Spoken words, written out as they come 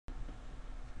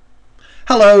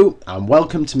Hello and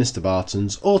welcome to Mr.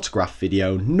 Barton's autograph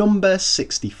video number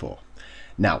 64.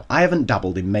 Now, I haven't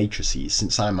dabbled in matrices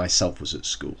since I myself was at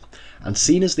school, and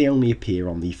seeing as they only appear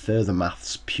on the further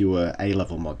maths pure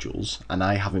A-level modules, and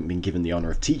I haven't been given the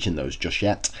honour of teaching those just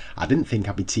yet, I didn't think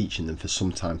I'd be teaching them for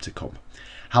some time to come.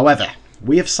 However,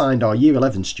 we have signed our Year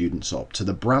 11 students up to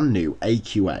the brand new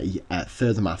AQA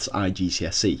Further Maths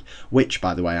IGCSE, which,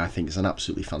 by the way, I think is an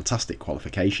absolutely fantastic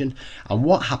qualification. And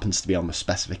what happens to be on the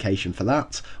specification for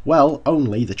that? Well,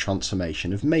 only the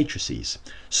transformation of matrices.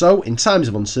 So, in times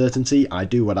of uncertainty, I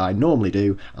do what I normally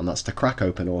do, and that's to crack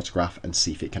open autograph and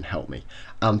see if it can help me.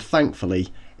 And thankfully,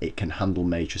 it can handle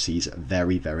matrices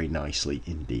very, very nicely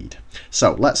indeed.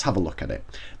 So let's have a look at it.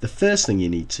 The first thing you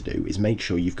need to do is make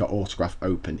sure you've got autograph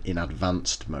open in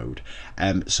advanced mode.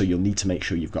 So you'll need to make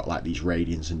sure you've got like these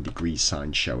radians and degrees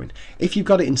signs showing. If you've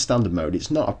got it in standard mode,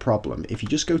 it's not a problem. If you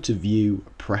just go to view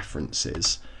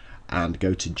preferences and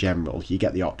go to general, you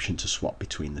get the option to swap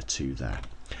between the two there.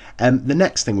 The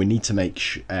next thing we need to make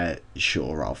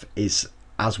sure of is,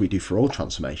 as we do for all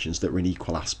transformations, that we're in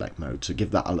equal aspect mode. So give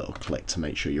that a little click to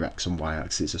make sure your x and y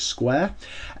axis are square.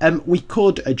 We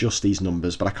could adjust these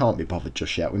numbers, but I can't be bothered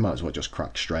just yet. We might as well just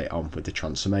crack straight on with the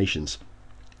transformations.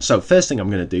 So first thing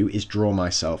I'm going to do is draw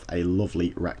myself a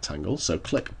lovely rectangle. So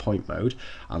click point mode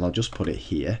and I'll just put it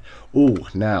here. Oh,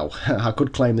 now I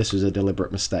could claim this was a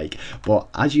deliberate mistake, but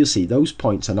as you see, those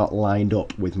points are not lined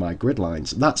up with my grid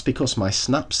lines. That's because my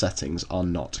snap settings are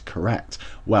not correct.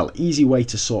 Well, easy way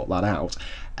to sort that out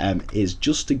is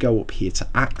just to go up here to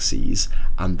axes,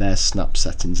 and there's snap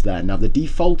settings there. Now they're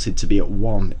defaulted to be at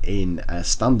 1 in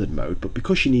standard mode, but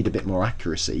because you need a bit more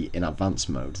accuracy in advanced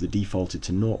mode, they're defaulted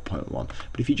to 0.1.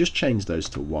 But if you just change those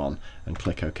to 1 and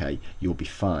click OK, you'll be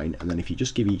fine. And then if you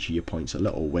just give each of your points a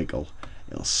little wiggle,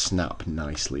 it'll snap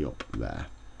nicely up there.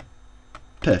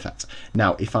 Perfect.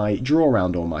 Now if I draw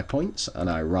around all my points and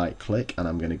I right click and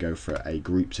I'm going to go for a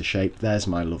group to shape, there's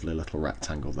my lovely little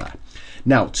rectangle there.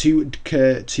 Now to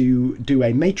do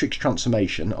a matrix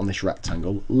transformation on this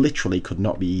rectangle literally could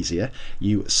not be easier.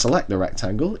 You select the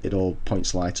rectangle, it all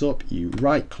points light up, you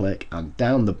right click, and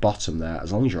down the bottom there,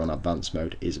 as long as you're on advanced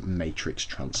mode, is matrix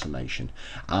transformation.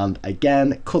 And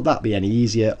again, could that be any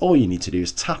easier? All you need to do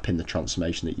is tap in the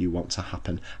transformation that you want to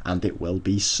happen and it will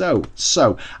be so.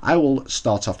 So I will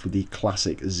start off with the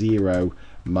classic 0,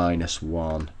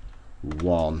 -1,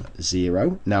 1,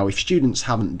 0. Now if students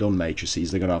haven't done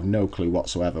matrices, they're going to have no clue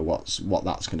whatsoever what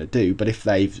that's going to do, but if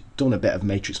they've done a bit of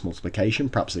matrix multiplication,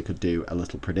 perhaps they could do a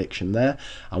little prediction there,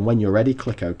 and when you're ready,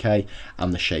 click OK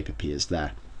and the shape appears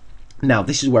there. Now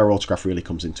this is where autograph really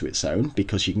comes into its own,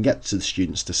 because you can get to the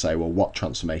students to say, well, what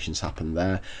transformations happen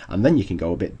there, and then you can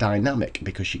go a bit dynamic,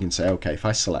 because you can say, okay, if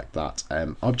I select that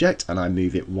object and I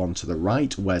move it 1 to the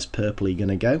right, where's purpley going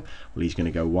to go? Well, he's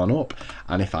going to go 1 up,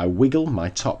 and if I wiggle my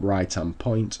top right hand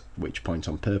point, which point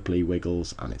on purpley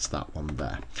wiggles, and it's that one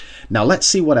there. Now let's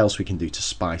see what else we can do to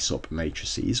spice up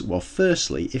matrices. Well,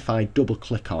 firstly, if I double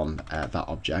click on that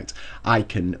object, I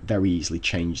can very easily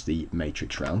change the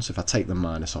matrix round. So if I take the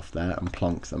minus off there and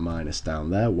plonk the minus down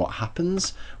there, what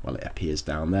happens? Well, it appears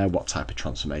down there. What type of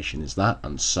transformation is that?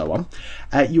 And so on.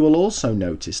 You will also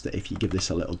notice that if you give this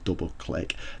a little double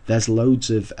click, there's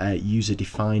loads of user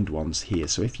defined ones here.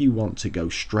 So if you want to go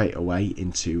straight away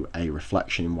into a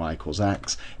reflection in y equals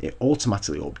x, it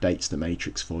automatically updates the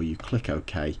matrix for you. Click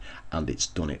OK and it's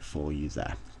done it for you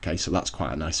there. Okay, so that's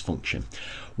quite a nice function.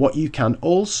 What you can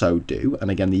also do, and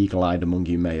again the eagle-eyed among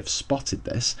you may have spotted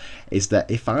this, is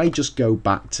that if I just go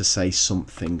back to say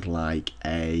something like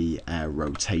a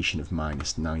rotation of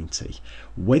 -90,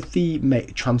 with the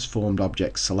transformed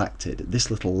object selected, this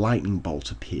little lightning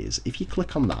bolt appears. If you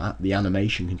click on that, the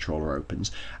animation controller opens,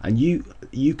 and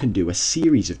you can do a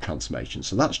series of transformations.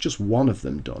 So that's just one of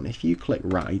them done. If you click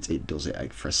right, it does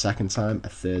it for a second time, a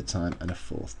third time, and a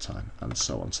fourth time, and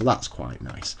so on. So that's quite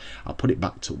nice. I'll put it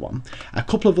back to 1. A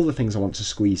couple of other things I want to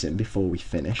squeeze in before we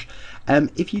finish.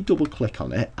 If you double click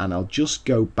on it, and I'll just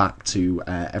go back to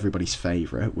everybody's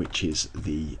favourite, which is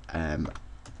the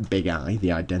big I,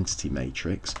 the identity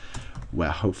matrix,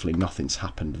 where hopefully nothing's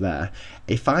happened there.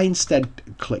 If I instead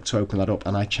click to open that up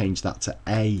and I change that to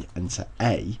A and to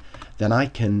A, then I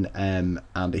can, and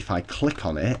if I click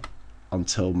on it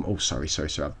until, oh sorry,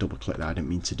 I've double clicked there, I didn't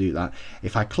mean to do that.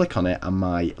 If I click on it and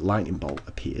my lightning bolt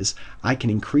appears, I can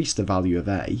increase the value of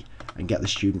A and get the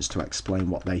students to explain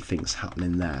what they think's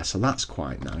happening there. So that's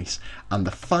quite nice. And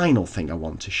the final thing I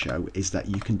want to show is that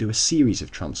you can do a series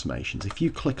of transformations. If you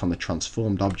click on the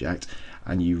transformed object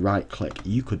and you right click,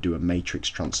 you could do a matrix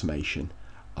transformation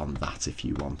on that if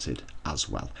you wanted as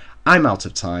well. I'm out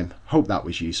of time. Hope that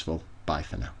was useful. Bye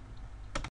for now.